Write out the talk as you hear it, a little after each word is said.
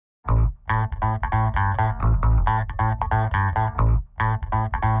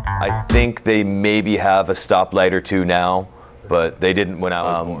I think they maybe have a stoplight or two now, but they didn't when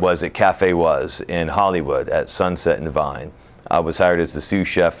I was at Cafe Was in Hollywood at Sunset and Vine. I was hired as the sous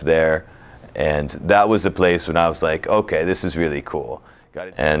chef there, and that was a place when I was like, okay, this is really cool.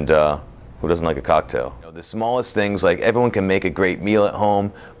 And who doesn't like a cocktail? You know, the smallest things, like everyone can make a great meal at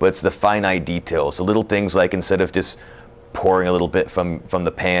home, but it's the finite details, the little things like instead of just pouring a little bit from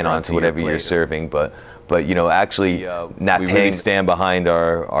the pan onto whatever you're serving, but you know, actually we really stand behind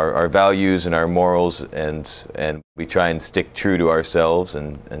our values and our morals, and we try and stick true to ourselves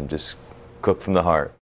and just cook from the heart.